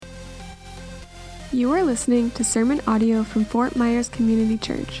You are listening to sermon audio from Fort Myers Community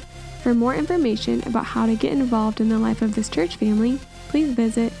Church. For more information about how to get involved in the life of this church family, please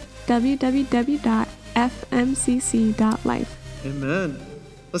visit www.fmcc.life. Amen.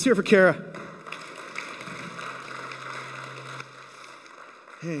 Let's hear it for Kara.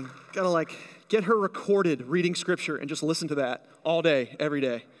 Hey, gotta get her recorded reading scripture and just listen to that all day, every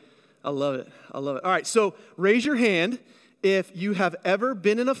day. I love it. All right, so raise your hand if you have ever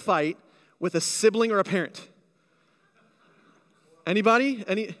been in a fight with a sibling or a parent. Anybody?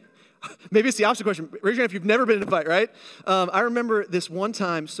 Maybe it's the opposite question. Raise your hand if you've never been in a fight, right? I remember this one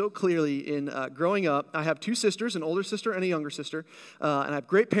time so clearly in growing up. I have two sisters, an older sister and a younger sister, and I have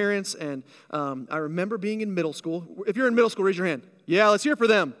great parents, and I remember being in middle school. If you're in middle school, raise your hand. Yeah, let's hear it for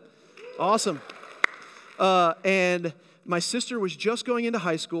them. Awesome. And my sister was just going into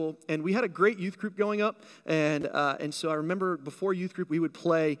high school, and we had a great youth group going up, and so I remember before youth group, we would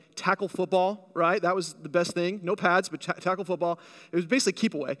play tackle football, right? That was the best thing. No pads, but tackle football. It was basically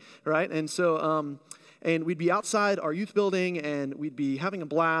keep away, right? And so, and we'd be outside our youth building, and we'd be having a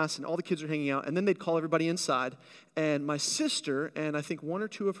blast, and all the kids are hanging out, and then they'd call everybody inside, and my sister, and I think one or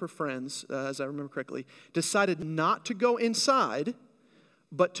two of her friends, as I remember correctly, decided not to go inside,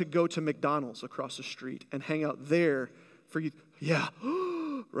 but to go to McDonald's across the street and hang out there for you. Yeah,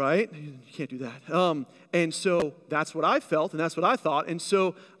 right? You can't do that. And so that's what I felt, and that's what I thought. And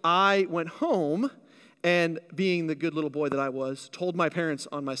so I went home, and being the good little boy that I was, told my parents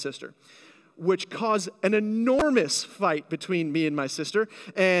on my sister, which caused an enormous fight between me and my sister.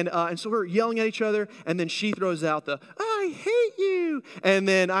 And so we're yelling at each other, and then she throws out the, "I hate you," and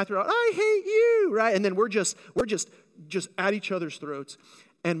then I throw out, "I hate you," right? And then we're just at each other's throats.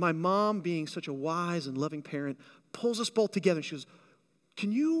 And my mom, being such a wise and loving parent, pulls us both together, and she goes,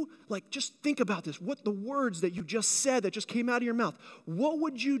 "Can you, just think about this, what the words that you just said that just came out of your mouth, what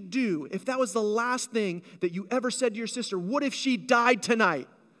would you do if that was the last thing that you ever said to your sister? What if she died tonight?"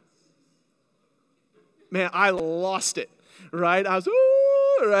 Man, I lost it, right? I was,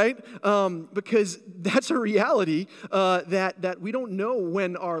 ooh, right? Because that's a reality that we don't know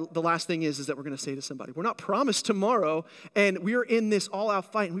when the last thing is that we're going to say to somebody. We're not promised tomorrow, and we were in this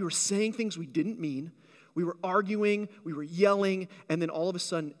all-out fight, and we were saying things we didn't mean. We were arguing, we were yelling, and then all of a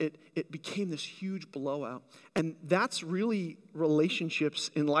sudden it became this huge blowout. And that's really relationships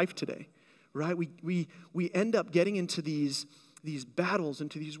in life today, right? We end up getting into these battles,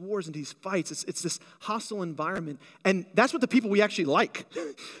 into these wars, into these fights. It's this hostile environment. And that's what the people we actually like.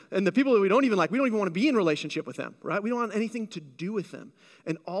 And the people that we don't even like, we don't even want to be in relationship with them, right? We don't want anything to do with them.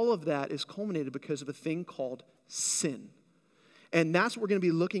 And all of that is culminated because of a thing called sin. And that's what we're going to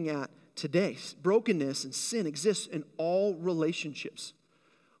be looking at today. Brokenness and sin exists in all relationships.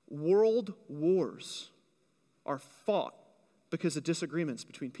 World wars are fought because of disagreements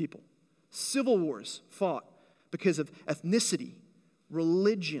between people. Civil wars fought because of ethnicity,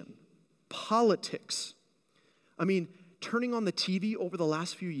 religion, politics. I mean, turning on the TV over the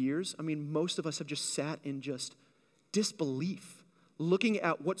last few years, most of us have just sat in just disbelief, looking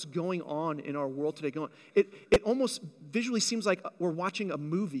at what's going on in our world today. It almost visually seems like we're watching a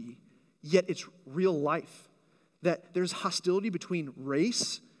movie, yet it's real life. That there's hostility between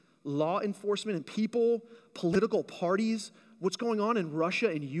race, law enforcement, and people, political parties. What's going on in Russia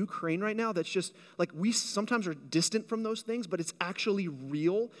and Ukraine right now, that's just, we sometimes are distant from those things, but it's actually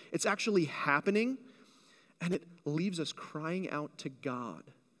real. It's actually happening. And it leaves us crying out to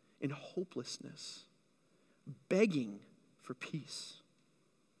God in hopelessness, begging for peace.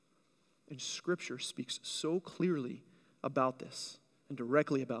 And Scripture speaks so clearly about this and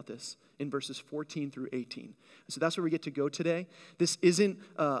directly about this in verses 14 through 18. So that's where we get to go today. This isn't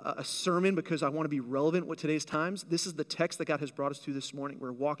a sermon because I want to be relevant with today's times. This is the text that God has brought us to this morning.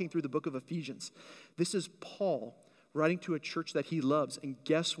 We're walking through the book of Ephesians. This is Paul writing to a church that he loves. And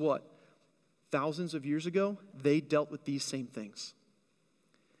guess what? Thousands of years ago, they dealt with these same things.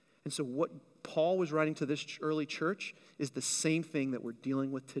 And so what Paul was writing to this early church is the same thing that we're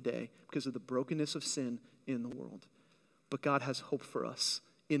dealing with today because of the brokenness of sin in the world. But God has hope for us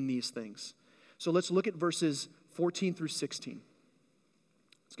in these things. So let's look at verses 14 through 16.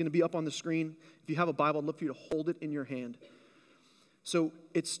 It's going to be up on the screen. If you have a Bible, I'd love for you to hold it in your hand. So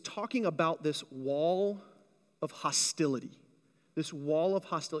it's talking about this wall of hostility. This wall of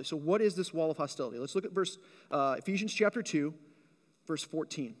hostility. So what is this wall of hostility? Let's look at Ephesians chapter 2, verse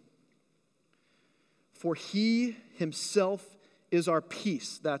 14. For he himself is our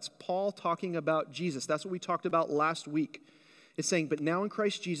peace. That's Paul talking about Jesus. That's what we talked about last week. It's saying, but now in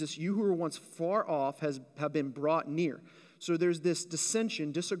Christ Jesus, you who were once far off have been brought near. So there's this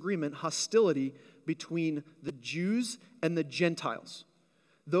dissension, disagreement, hostility between the Jews and the Gentiles.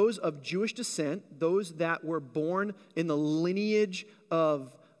 those of Jewish descent, those that were born in the lineage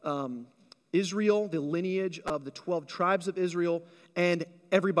of Israel, the lineage of the 12 tribes of Israel, and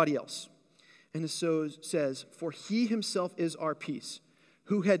everybody else. And so it says, for he himself is our peace,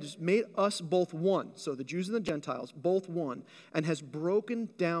 who has made us both one, so the Jews and the Gentiles, both one, and has broken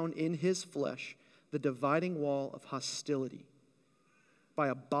down in his flesh the dividing wall of hostility by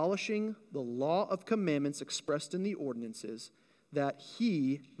abolishing the law of commandments expressed in the ordinances, that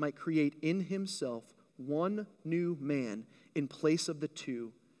he might create in himself one new man in place of the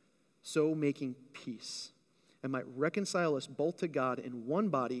two, so making peace, and might reconcile us both to God in one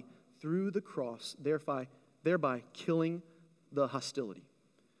body through the cross, thereby killing the hostility.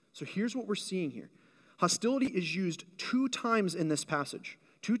 So here's what we're seeing here. Hostility is used 2 times in this passage,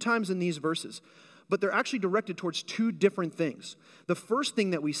 2 times in these verses, but they're actually directed towards 2 different things. The first thing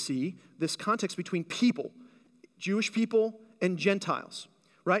that we see, this context between people, Jewish people and Gentiles,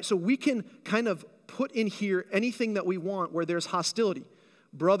 right? So we can kind of put in here anything that we want where there's hostility.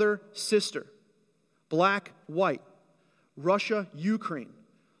 Brother, sister, black, white, Russia, Ukraine,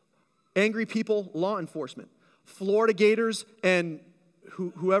 angry people, law enforcement, Florida Gators, and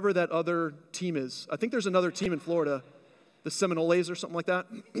whoever that other team is. I think there's another team in Florida, the Seminoles or something like that.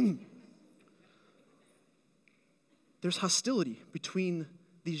 There's hostility between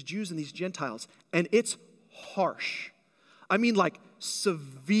these Jews and these Gentiles, and it's harsh. I mean, like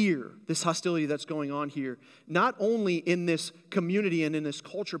severe, this hostility that's going on here, not only in this community and in this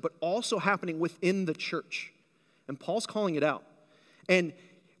culture, but also happening within the church. And Paul's calling it out. And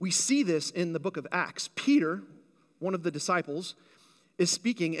we see this in the book of Acts. Peter, one of the disciples, is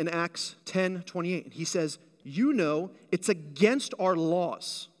speaking in Acts 10:28. And he says, you know, it's against our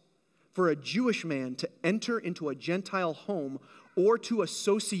laws for a Jewish man to enter into a Gentile home or to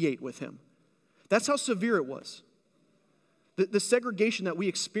associate with him. That's how severe it was. The segregation that we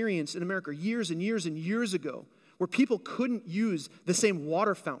experienced in America years and years and years ago, where people couldn't use the same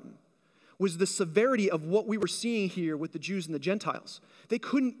water fountain, was the severity of what we were seeing here with the Jews and the Gentiles. They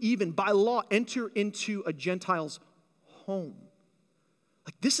couldn't even, by law, enter into a Gentile's home.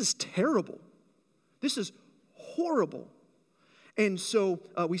 Like, this is terrible. This is horrible. And so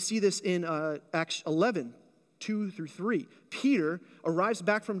we see this in Acts 11, 2-3. Peter arrives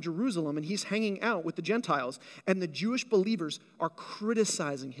back from Jerusalem, and he's hanging out with the Gentiles, and the Jewish believers are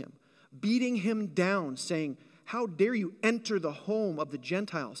criticizing him, beating him down, saying, how dare you enter the home of the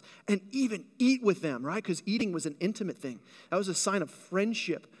Gentiles and even eat with them, right? Because eating was an intimate thing. That was a sign of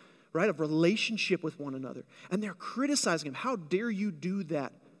friendship, right? Of relationship with one another. And they're criticizing him. How dare you do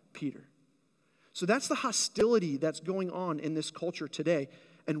that, Peter? So that's the hostility that's going on in this culture today.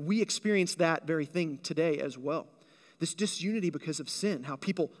 And we experience that very thing today as well. This disunity because of sin, how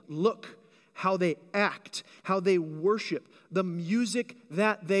people look, how they act, how they worship, the music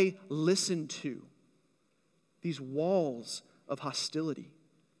that they listen to. These walls of hostility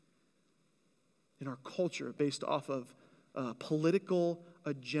in our culture based off of political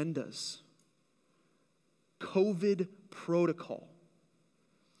agendas, COVID protocol,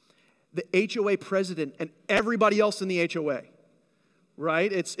 the HOA president and everybody else in the HOA,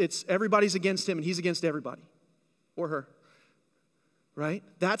 right? It's everybody's against him and he's against everybody or her, right?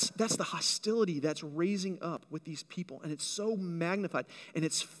 That's the hostility that's raising up with these people, and it's so magnified, and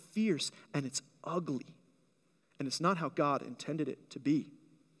it's fierce, and it's ugly. And it's not how God intended it to be.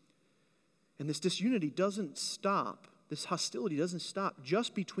 And this disunity doesn't stop, this hostility doesn't stop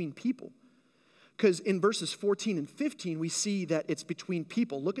just between people. Because in verses 14 and 15, we see that it's between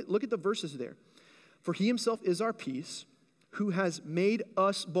people. Look at the verses there. For he himself is our peace, who has made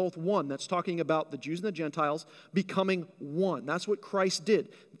us both one. That's talking about the Jews and the Gentiles becoming one. That's what Christ did.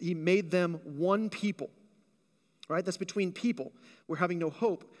 He made them one people. Right? That's between people. We're having no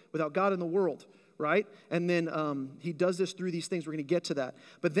hope without God in the world. Right? And then he does this through these things. We're going to get to that.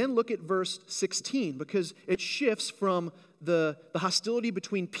 But then look at verse 16, because it shifts from the hostility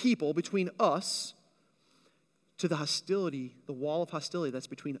between people, between us, to the hostility, the wall of hostility that's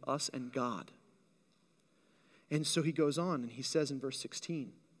between us and God. And so he goes on and he says in verse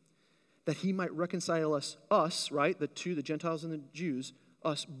 16, that he might reconcile us, right, the Gentiles and the Jews,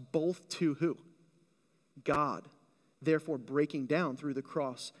 us both to who? God. Therefore breaking down through the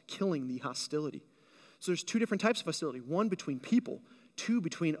cross, killing the hostility. So there's 2 different types of hostility. 1 between people, 2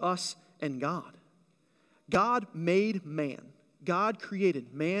 between us and God. God made man. God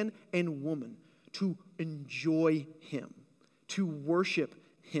created man and woman to enjoy him, to worship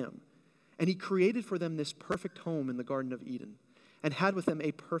him. And he created for them this perfect home in the Garden of Eden and had with them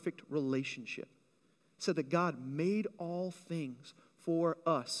a perfect relationship. It said that God made all things for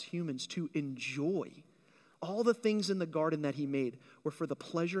us, humans, to enjoy, All the things in the garden that he made were for the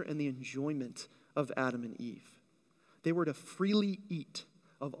pleasure and the enjoyment of Adam and Eve. They were to freely eat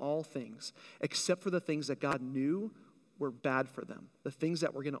of all things, except for the things that God knew were bad for them, the things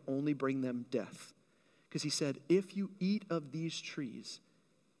that were going to only bring them death. Because he said, if you eat of these trees,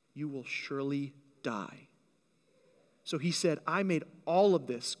 you will surely die. So he said, I made all of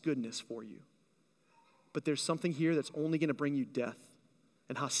this goodness for you. But there's something here that's only going to bring you death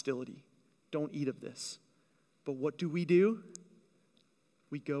and hostility. Don't eat of this. But what do? We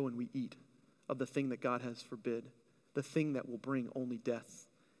go and we eat of the thing that God has forbid, the thing that will bring only death.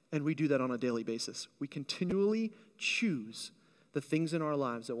 And we do that on a daily basis. We continually choose the things in our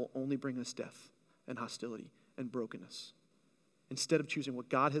lives that will only bring us death and hostility and brokenness, instead of choosing what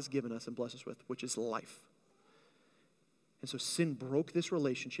God has given us and blessed us with, which is life. And so sin broke this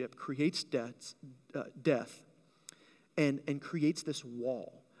relationship, creates death, and creates this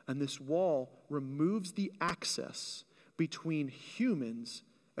wall. And this wall removes the access between humans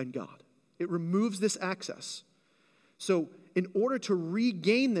and God. It removes this access. So in order to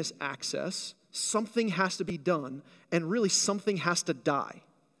regain this access, something has to be done, and really something has to die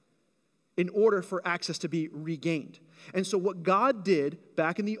in order for access to be regained. And so what God did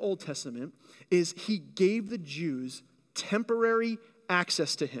back in the Old Testament is he gave the Jews temporary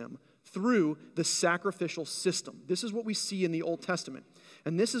access to him through the sacrificial system. This is what we see in the Old Testament.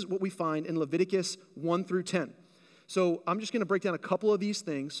 And this is what we find in Leviticus 1 through 10. So I'm just going to break down a couple of these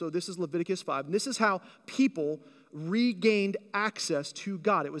things. So this is Leviticus 5. And this is how people regained access to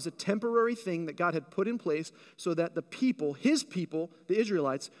God. It was a temporary thing that God had put in place so that the people, his people, the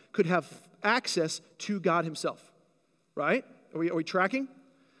Israelites, could have access to God himself. Right? Are we tracking?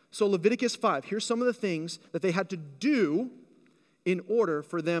 So Leviticus 5, here's some of the things that they had to do in order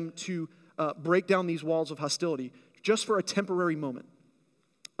for them to break down these walls of hostility, just for a temporary moment.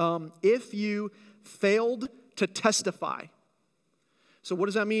 If you failed to testify. So what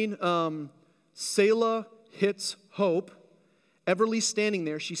does that mean? Selah hits Hope. Everly's standing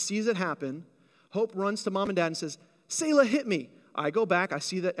there. She sees it happen. Hope runs to mom and dad and says, Selah hit me. I go back. I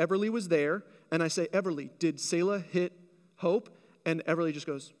see that Everly was there. And I say, Everly, did Selah hit Hope? And Everly just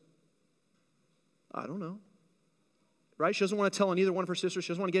goes, I don't know. Right? She doesn't want to tell on either one of her sisters. She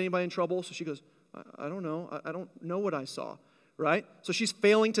doesn't want to get anybody in trouble. So she goes, I don't know. I don't know what I saw. Right? So she's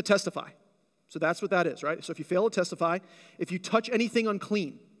failing to testify. So that's what that is, right? So if you fail to testify, if you touch anything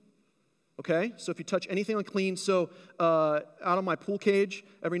unclean, okay? So if you touch anything unclean, so out on my pool cage,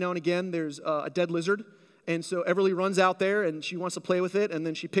 every now and again, there's a dead lizard. And so Everly runs out there and she wants to play with it, and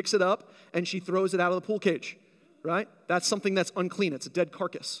then she picks it up and she throws it out of the pool cage, right? That's something that's unclean. It's a dead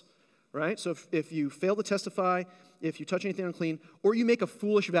carcass, right? So if you fail to testify, if you touch anything unclean, or you make a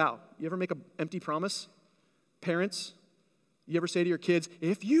foolish vow. You ever make an empty promise? Parents, you ever say to your kids,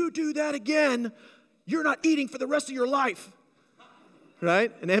 if you do that again, you're not eating for the rest of your life,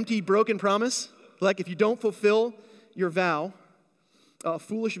 right? An empty, broken promise. Like if you don't fulfill your vow, a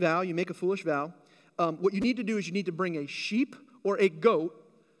foolish vow, you make a foolish vow, what you need to do is you need to bring a sheep or a goat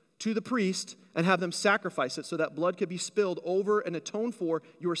to the priest and have them sacrifice it so that blood could be spilled over and atone for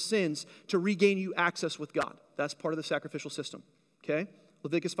your sins to regain you access with God. That's part of the sacrificial system, okay?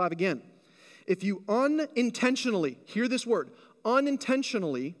 Leviticus 5 again. If you unintentionally, hear this word,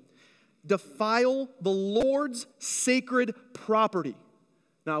 unintentionally defile the Lord's sacred property.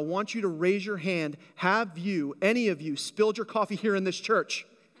 Now, I want you to raise your hand. Have you, any of you, spilled your coffee here in this church?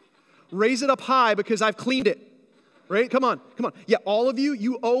 Raise it up high because I've cleaned it. Right? Come on. Yeah, all of you,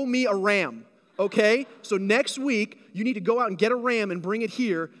 you owe me a ram. Okay? So next week, you need to go out and get a ram and bring it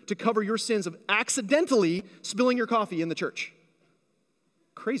here to cover your sins of accidentally spilling your coffee in the church.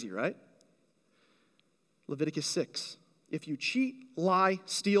 Crazy, right? Leviticus 6. If you cheat, lie,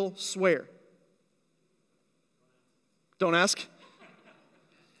 steal, swear. Don't ask.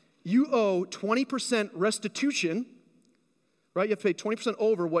 You owe 20% restitution, right? You have to pay 20%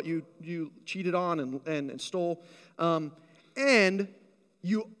 over what you cheated on and stole. And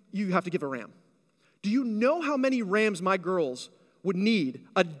you have to give a ram. Do you know how many rams my girls would need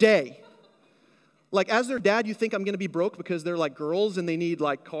a day? Like, as their dad, you think I'm going to be broke because they're like girls and they need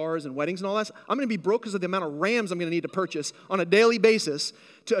like cars and weddings and all that? I'm going to be broke because of the amount of rams I'm going to need to purchase on a daily basis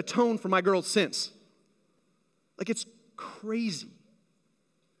to atone for my girls' sins. Like, it's crazy.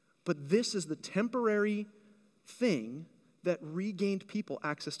 But this is the temporary thing that regained people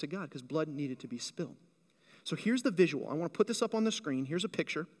access to God because blood needed to be spilled. So here's the visual. I want to put this up on the screen. Here's a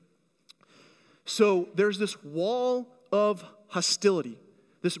picture. So there's this wall of hostility.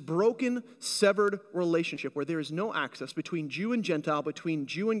 This broken, severed relationship where there is no access between Jew and Gentile, between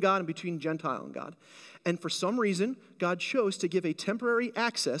Jew and God, and between Gentile and God. And for some reason, God chose to give a temporary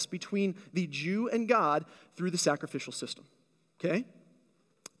access between the Jew and God through the sacrificial system. Okay?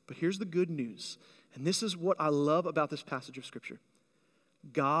 But here's the good news. And this is what I love about this passage of Scripture.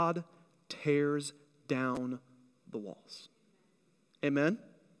 God tears down the walls. Amen?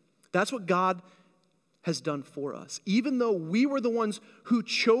 That's what God has done for us. Even though we were the ones who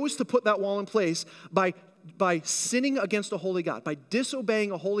chose to put that wall in place by sinning against a holy God, by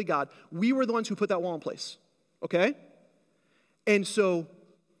disobeying a holy God, we were the ones who put that wall in place. Okay? And so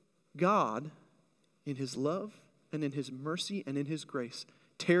God, in his love and in his mercy and in his grace,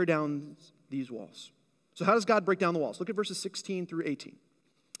 tear down these walls. So how does God break down the walls? Look at verses 16 through 18.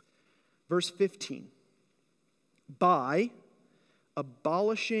 Verse 15. By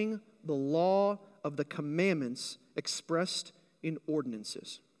abolishing the law of the commandments expressed in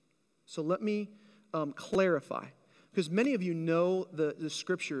ordinances. So let me clarify, because many of you know the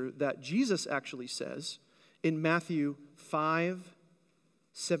scripture that Jesus actually says in Matthew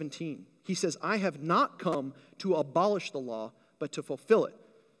 5:17. He says, I have not come to abolish the law, but to fulfill it.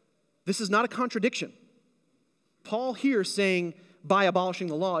 This is not a contradiction. Paul here saying, by abolishing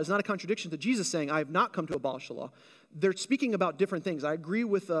the law, is not a contradiction to Jesus saying, I have not come to abolish the law. They're speaking about different things. I agree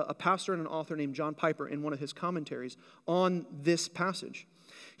with a pastor and an author named John Piper in one of his commentaries on this passage.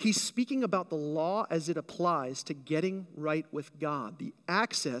 He's speaking about the law as it applies to getting right with God, the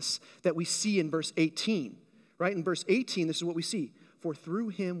access that we see in verse 18. Right? In verse 18, this is what we see. For through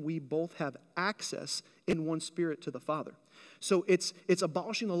him we both have access in one spirit to the Father. So it's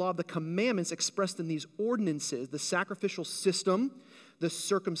abolishing the law of the commandments expressed in these ordinances, the sacrificial system, the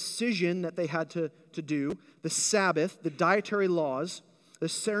circumcision that they had to do, the Sabbath, the dietary laws, the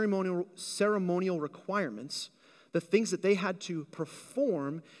ceremonial requirements, the things that they had to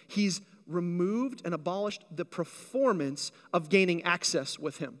perform. He's removed and abolished the performance of gaining access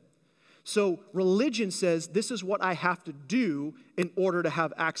with him. So religion says, this is what I have to do in order to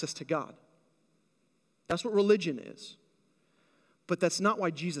have access to God. That's what religion is. But that's not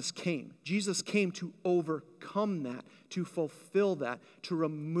why Jesus came. Jesus came to overcome that, to fulfill that, to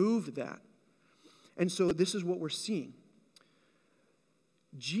remove that. And so this is what we're seeing.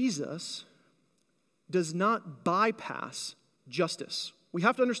 Jesus does not bypass justice. We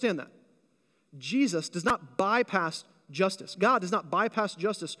have to understand that. Jesus does not bypass justice. God does not bypass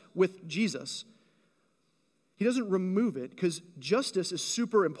justice with Jesus. He doesn't remove it because justice is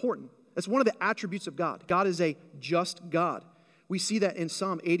super important. That's one of the attributes of God. God is a just God. We see that in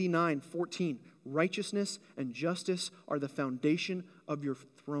Psalm 89:14. Righteousness and justice are the foundation of your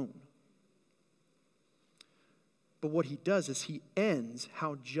throne. But what he does is he ends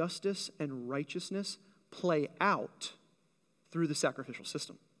how justice and righteousness play out through the sacrificial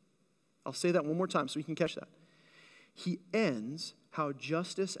system. I'll say that one more time so we can catch that. He ends how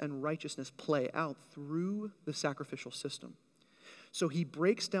justice and righteousness play out through the sacrificial system. So he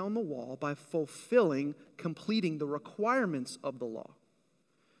breaks down the wall by completing the requirements of the law.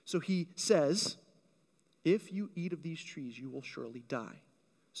 So he says, if you eat of these trees, you will surely die.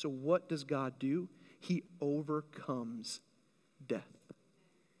 So what does God do? He overcomes death.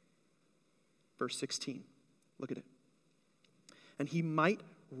 Verse 16, look at it. And he might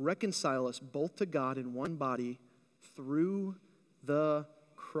reconcile us both to God in one body through the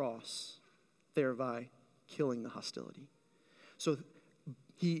cross, thereby killing the hostility. So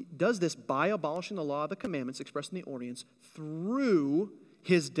he does this by abolishing the law of the commandments expressed in the ordinance through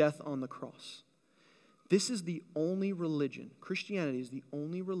his death on the cross. This is the only religion, Christianity is the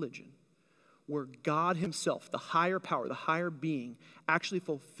only religion where God himself, the higher power, the higher being, actually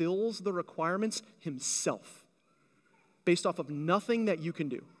fulfills the requirements himself based off of nothing that you can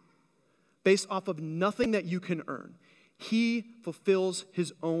do, based off of nothing that you can earn. He fulfills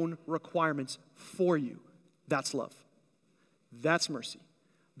his own requirements for you. That's love. That's mercy.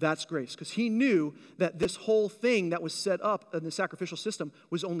 That's grace. Because he knew that this whole thing that was set up in the sacrificial system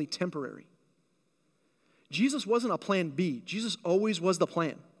was only temporary. Jesus wasn't a plan B. Jesus always was the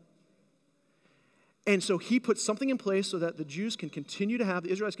plan. And so he put something in place so that the Israelites can continue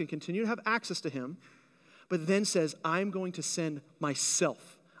to have access to him, but then says, I'm going to send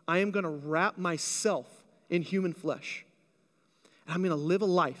myself. I am going to wrap myself in human flesh. And I'm going to live a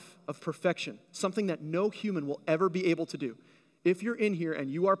life of perfection, something that no human will ever be able to do. If you're in here and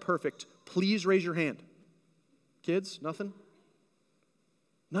you are perfect, please raise your hand. Kids, nothing?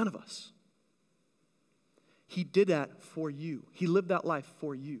 None of us. He did that for you. He lived that life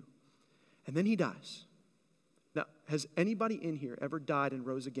for you. And then he dies. Now, has anybody in here ever died and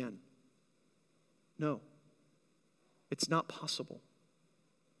rose again? No. It's not possible.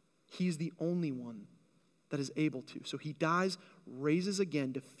 He's the only one that is able to. So he dies, raises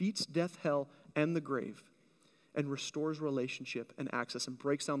again, defeats death, hell, and the grave, and restores relationship and access and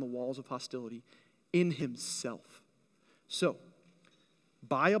breaks down the walls of hostility in himself. So,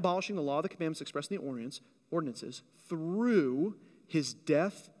 by abolishing the law of the commandments expressed in the ordinances, through his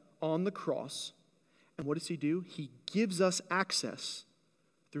death on the cross, and what does he do? He gives us access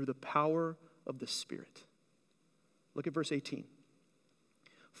through the power of the Spirit. Look at verse 18.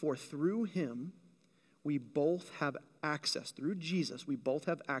 For through him we both have access, through Jesus, we both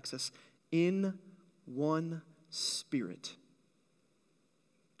have access in one Spirit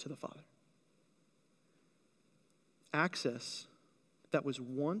to the Father. Access that was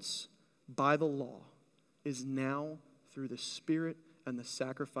once by the law is now through the Spirit and the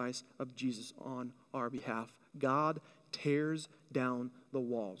sacrifice of Jesus on our behalf. God tears down the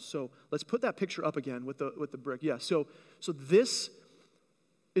walls. So let's put that picture up again with the brick. Yeah, so this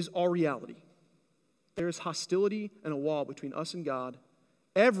is our reality. There is hostility and a wall between us and God.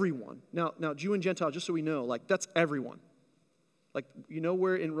 Everyone. Now Jew and Gentile, just so we know, like that's everyone. Like, you know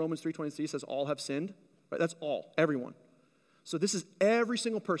where in Romans 3:23 it says all have sinned? Right? That's all, everyone. So this is every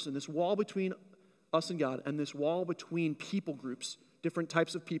single person, this wall between us and God, and this wall between people groups, different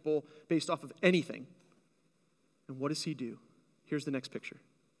types of people based off of anything. And what does he do? Here's the next picture.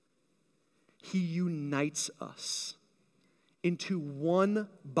 He unites us into one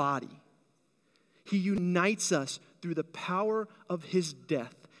body. He unites us through the power of his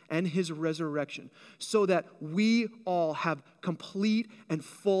death and his resurrection so that we all have complete and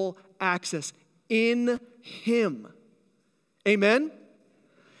full access in him. Amen?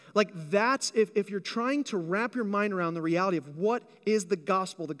 Like that's, if you're trying to wrap your mind around the reality of what is the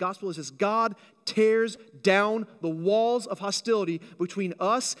gospel is this: God tears down the walls of hostility between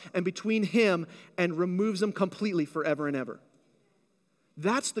us and between him and removes them completely forever and ever.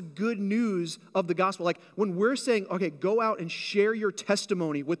 That's the good news of the gospel. Like when we're saying, okay, go out and share your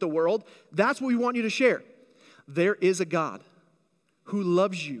testimony with the world, that's what we want you to share. There is a God who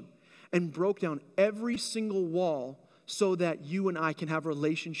loves you and broke down every single wall so that you and I can have a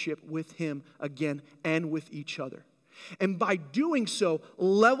relationship with him again and with each other. And by doing so,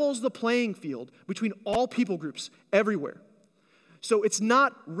 levels the playing field between all people groups everywhere. So it's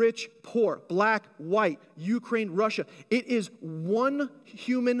not rich, poor, black, white, Ukraine, Russia. It is one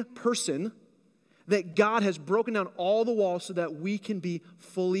human person that God has broken down all the walls so that we can be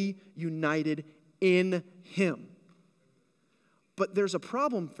fully united in him. But there's a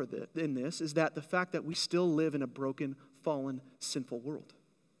problem in this, is that the fact that we still live in a broken, fallen, sinful world.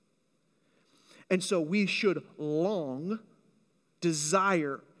 And so we should long,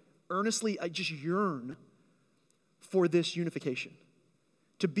 desire, earnestly, just yearn for this unification,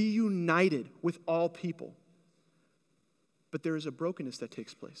 to be united with all people. But there is a brokenness that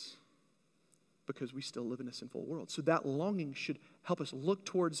takes place because we still live in a sinful world. So that longing should help us look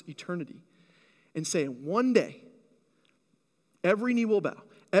towards eternity and say, one day, every knee will bow,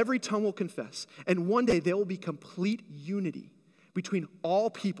 every tongue will confess, and one day there will be complete unity between all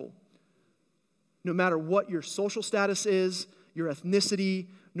people, no matter what your social status is, your ethnicity,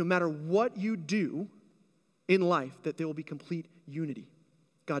 no matter what you do in life, that there will be complete unity.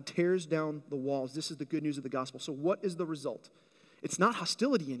 God tears down the walls. This is the good news of the gospel. So what is the result? It's not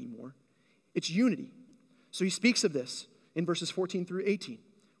hostility anymore. It's unity. So he speaks of this in verses 14 through 18.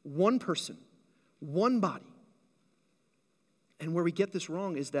 One person, one body. And where we get this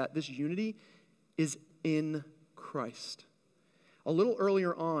wrong is that this unity is in Christ. A little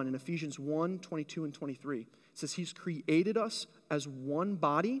earlier on in Ephesians 1, 22 and 23, it says he's created us as one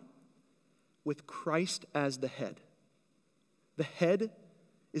body with Christ as the head. The head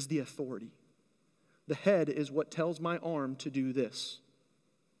is the authority. The head is what tells my arm to do this.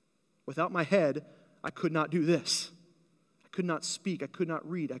 Without my head, I could not do this. I could not speak. I could not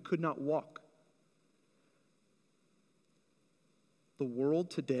read. I could not walk. The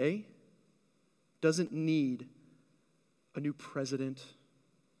world today doesn't need a new president,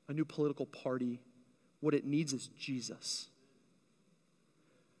 a new political party. What it needs is Jesus.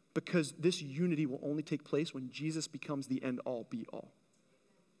 Because this unity will only take place when Jesus becomes the end-all, be-all.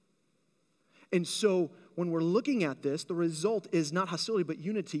 And so when we're looking at this, the result is not hostility but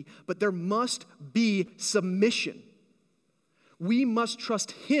unity, but there must be submission. We must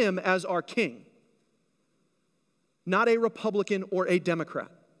trust him as our king, not a Republican or a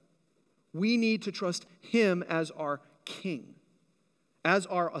Democrat. We need to trust him as our king, as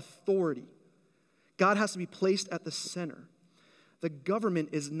our authority. God has to be placed at the center. The government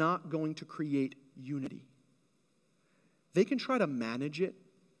is not going to create unity. They can try to manage it,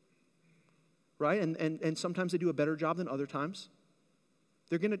 right? And sometimes they do a better job than other times.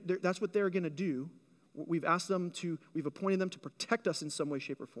 That's what they're going to do. We've appointed them to protect us in some way,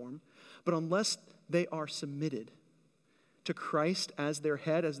 shape, or form. But unless they are submitted to Christ as their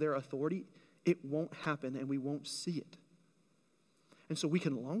head, as their authority, it won't happen and we won't see it. And so we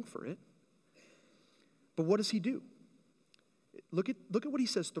can long for it. But what does he do? Look at what he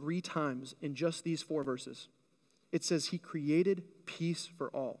says 3 times in just these 4 verses. It says he created peace for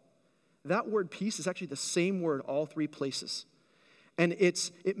all. That word peace is actually the same word all 3 places. And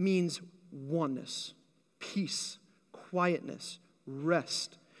it means oneness, peace, quietness,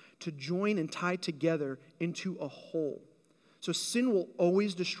 rest, to join and tie together into a whole. So sin will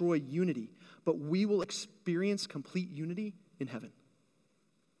always destroy unity, but we will experience complete unity in heaven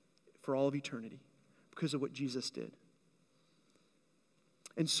for all of eternity because of what Jesus did.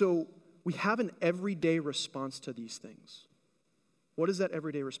 And so we have an everyday response to these things. What is that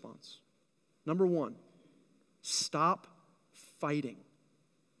everyday response? Number 1, stop fighting.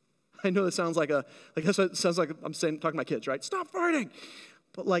 I know that sounds like sounds like I'm talking to my kids, right? Stop fighting.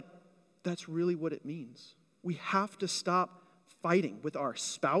 But that's really what it means. We have to stop fighting with our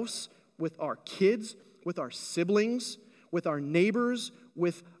spouse, with our kids, with our siblings, with our neighbors,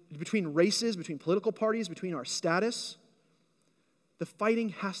 between races, between political parties, between our status. The fighting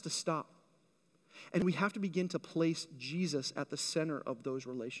has to stop. And we have to begin to place Jesus at the center of those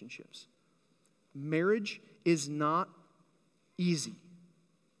relationships. Marriage is not easy.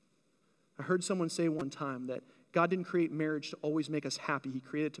 I heard someone say one time that God didn't create marriage to always make us happy. He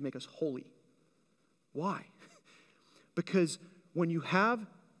created it to make us holy. Why? Because when you have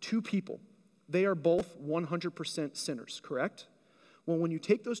 2 people, they are both 100% sinners, correct? Well, when you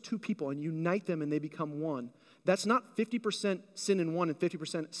take those 2 people and unite them and they become one, that's not 50% sin in one and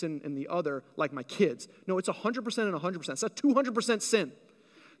 50% sin in the other like my kids. No, it's 100% and 100%. It's a 200% sin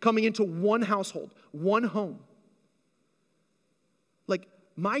coming into one household, one home.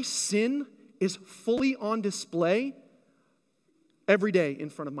 My sin is fully on display every day in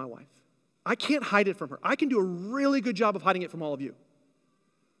front of my wife. I can't hide it from her. I can do a really good job of hiding it from all of you.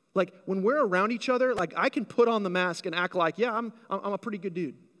 When we're around each other, I can put on the mask and act like, yeah, I'm a pretty good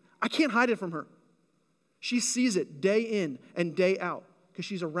dude. I can't hide it from her. She sees it day in and day out because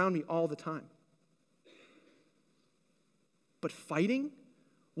she's around me all the time. But fighting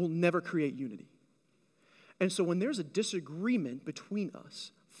will never create unity. And so when there's a disagreement between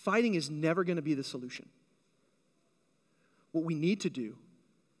us, fighting is never going to be the solution. What we need to do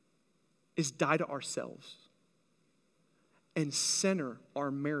is die to ourselves and center our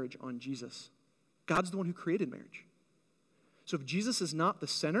marriage on Jesus. God's the one who created marriage. So if Jesus is not the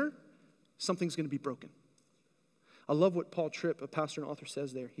center, something's going to be broken. I love what Paul Tripp, a pastor and author,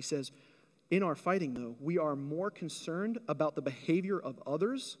 says there. He says, in our fighting, though, we are more concerned about the behavior of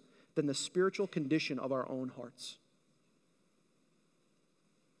others than the spiritual condition of our own hearts.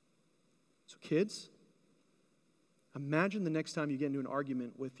 So kids, imagine the next time you get into an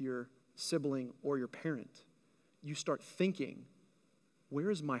argument with your sibling or your parent, you start thinking,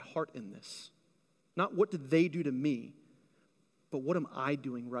 where is my heart in this? Not what did they do to me, but what am I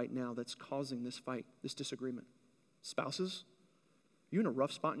doing right now that's causing this fight, this disagreement? Spouses, you in a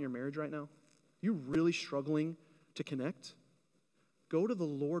rough spot in your marriage right now? You really struggling to connect? Go to the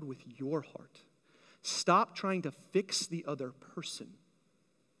Lord with your heart. Stop trying to fix the other person.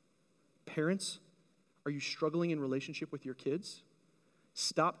 Parents, are you struggling in relationship with your kids?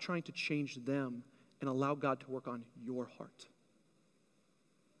 Stop trying to change them and allow God to work on your heart.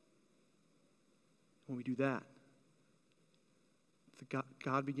 When we do that,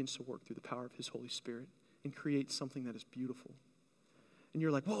 God begins to work through the power of his Holy Spirit and create something that is beautiful. And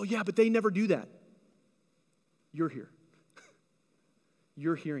you're like, well, yeah, but they never do that. You're here.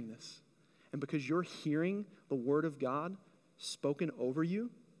 You're hearing this. And because you're hearing the word of God spoken over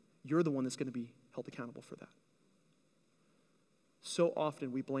you, you're the one that's going to be held accountable for that. So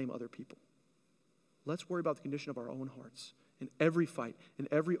often we blame other people. Let's worry about the condition of our own hearts in every fight, in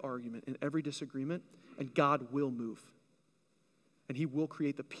every argument, in every disagreement, and God will move. And he will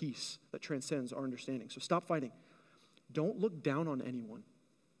create the peace that transcends our understanding. So stop fighting. Don't look down on anyone.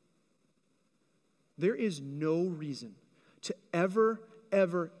 There is no reason to ever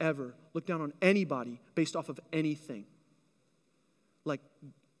look down on anybody based off of anything.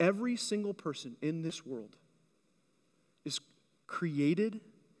 Every single person in this world is created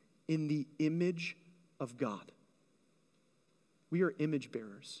in the image of God. We are image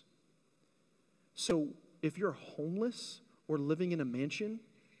bearers. So if you're homeless or living in a mansion,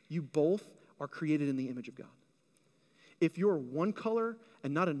 you both are created in the image of God. If you're one color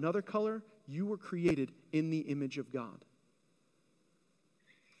and not another color, you were created in the image of God.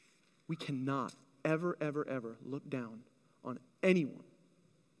 We cannot ever look down on anyone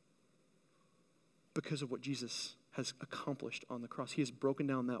because of what Jesus has accomplished on the cross. He has broken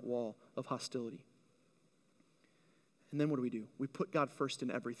down that wall of hostility. And then what do? We put God first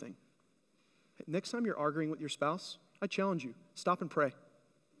in everything. Next time you're arguing with your spouse, I challenge you, stop and pray.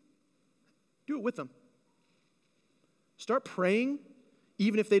 Do it with them. Start praying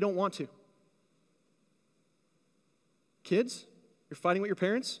even if they don't want to. Kids, you're fighting with your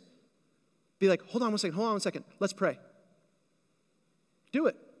parents, be like, hold on one second, let's pray. Do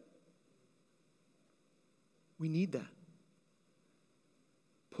it. We need that.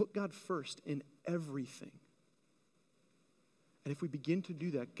 Put God first in everything. And if we begin to do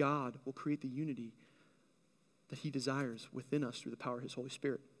that, God will create the unity that he desires within us through the power of his Holy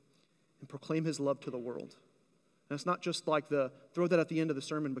Spirit and proclaim his love to the world. And it's not just like throw that at the end of the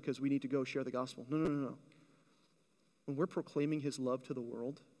sermon because we need to go share the gospel. No. When we're proclaiming his love to the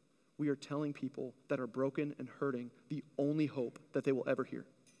world, we are telling people that are broken and hurting the only hope that they will ever hear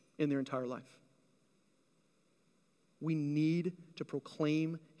in their entire life. We need to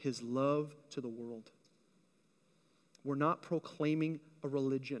proclaim his love to the world. We're not proclaiming a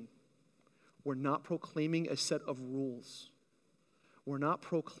religion. We're not proclaiming a set of rules. We're not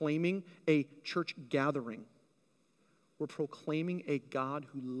proclaiming a church gathering. We're proclaiming a God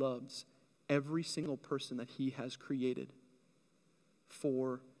who loves every single person that he has created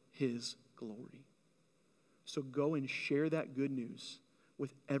for his glory. So go and share that good news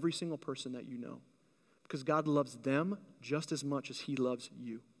with every single person that you know, because God loves them just as much as he loves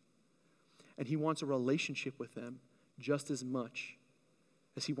you. And he wants a relationship with them just as much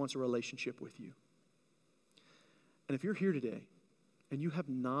as he wants a relationship with you. And if you're here today and you have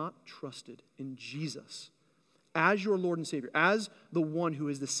not trusted in Jesus as your Lord and Savior, as the one who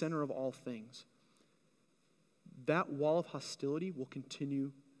is the center of all things, that wall of hostility will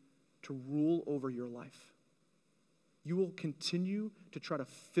continue to rule over your life. You will continue to try to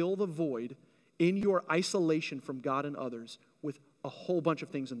fill the void in your isolation from God and others with a whole bunch of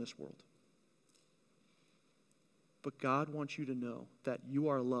things in this world. But God wants you to know that you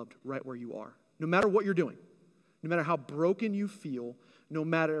are loved right where you are. No matter what you're doing, no matter how broken you feel, no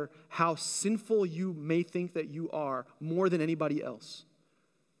matter how sinful you may think that you are more than anybody else,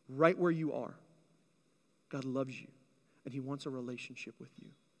 right where you are, God loves you and he wants a relationship with you.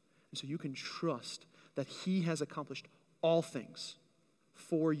 And so you can trust that he has accomplished all things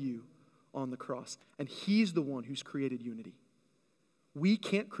for you on the cross. And he's the one who's created unity. We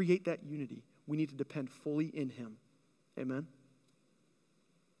can't create that unity. We need to depend fully in him. Amen.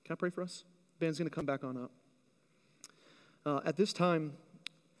 Can I pray for us? Band's going to come back on up. At this time,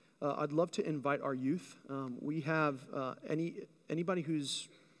 I'd love to invite our youth. We have anybody who's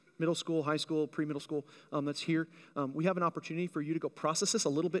middle school, high school, pre-middle school that's here. We have an opportunity for you to go process this a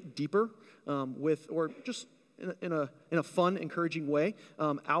little bit deeper or just in a fun, encouraging way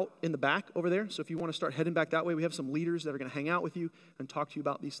out in the back over there. So if you want to start heading back that way, we have some leaders that are going to hang out with you and talk to you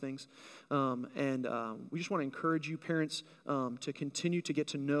about these things. We just want to encourage you, parents, to continue to get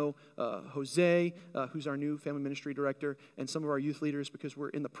to know Jose, who's our new family ministry director, and some of our youth leaders, because we're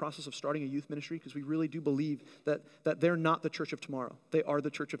in the process of starting a youth ministry, because we really do believe that they're not the church of tomorrow. They are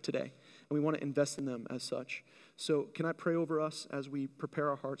the church of today, and we want to invest in them as such. So can I pray over us as we prepare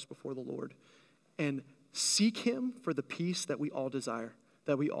our hearts before the Lord and seek him for the peace that we all desire,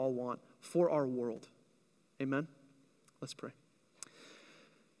 that we all want for our world. Amen? Let's pray.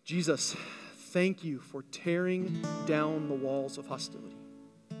 Jesus, thank you for tearing down the walls of hostility.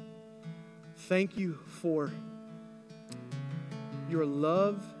 Thank you for your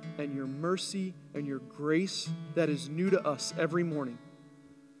love and your mercy and your grace that is new to us every morning.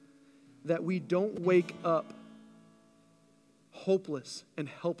 That we don't wake up hopeless and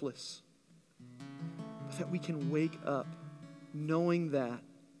helpless, but that we can wake up knowing that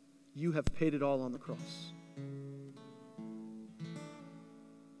you have paid it all on the cross.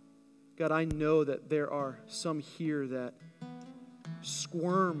 God, I know that there are some here that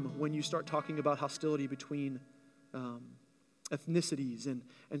squirm when you start talking about hostility between ethnicities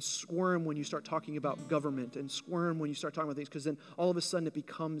and squirm when you start talking about government and squirm when you start talking about things, because then all of a sudden it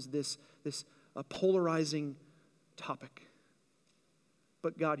becomes this polarizing topic.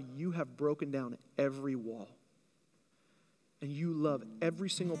 But God, you have broken down every wall. And you love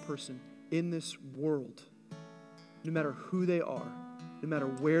every single person in this world, no matter who they are, no matter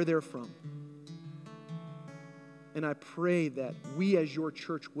where they're from. And I pray that we as your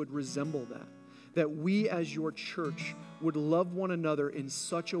church would resemble that we as your church would love one another in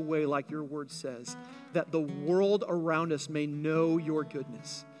such a way, like your word says, that the world around us may know your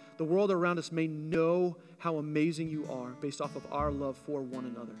goodness. The world around us may know how amazing you are based off of our love for one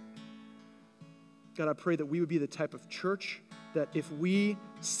another. God, I pray that we would be the type of church that if we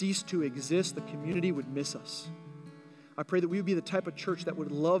cease to exist, the community would miss us. I pray that we would be the type of church that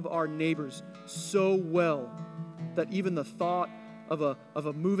would love our neighbors so well that even the thought of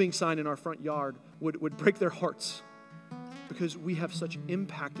a moving sign in our front yard would break their hearts because we have such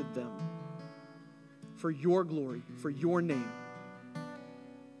impacted them for your glory, for your name.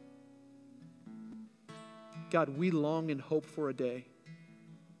 God, we long and hope for a day,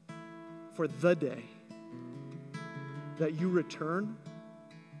 for the day that you return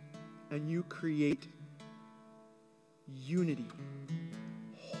and you create unity,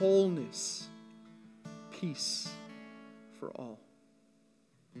 wholeness, peace for all.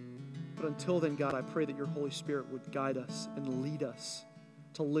 But until then, God, I pray that your Holy Spirit would guide us and lead us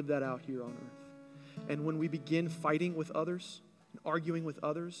to live that out here on earth. And when we begin fighting with others, and arguing with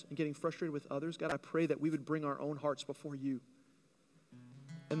others, and getting frustrated with others, God, I pray that we would bring our own hearts before you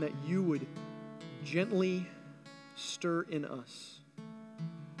and that you would gently stir in us.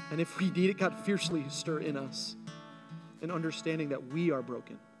 And if we need it, God, fiercely stir in us an understanding that we are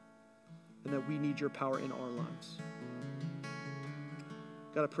broken and that we need your power in our lives.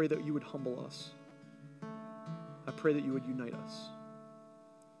 God, I pray that you would humble us. I pray that you would unite us.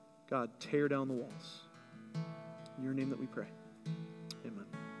 God, tear down the walls. In your name that we pray. Amen.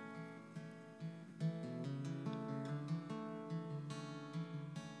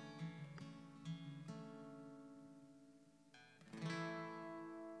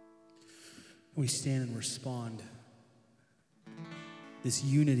 We stand and respond. This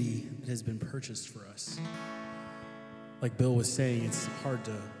unity that has been purchased for us. Like Bill was saying, it's hard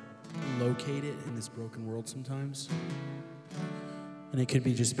to locate it in this broken world sometimes. And it could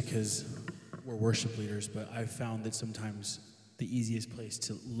be just because we're worship leaders, but I've found that sometimes the easiest place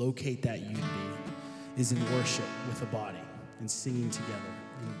to locate that unity is in worship with the body and singing together.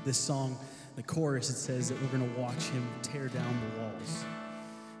 And this song, the chorus, it says that we're going to watch him tear down the walls.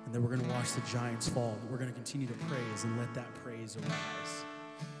 And then we're going to watch the giants fall. We're going to continue to praise and let that praise arise.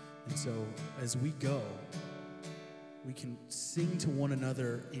 And so as we go, we can sing to one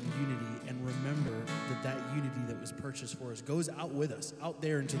another in unity and remember that that unity that was purchased for us goes out with us, out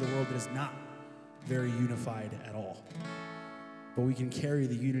there into the world that is not very unified at all. But we can carry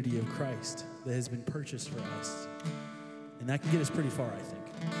the unity of Christ that has been purchased for us. And that can get us pretty far, I think.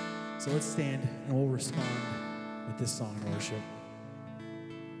 So let's stand and we'll respond with this song in worship.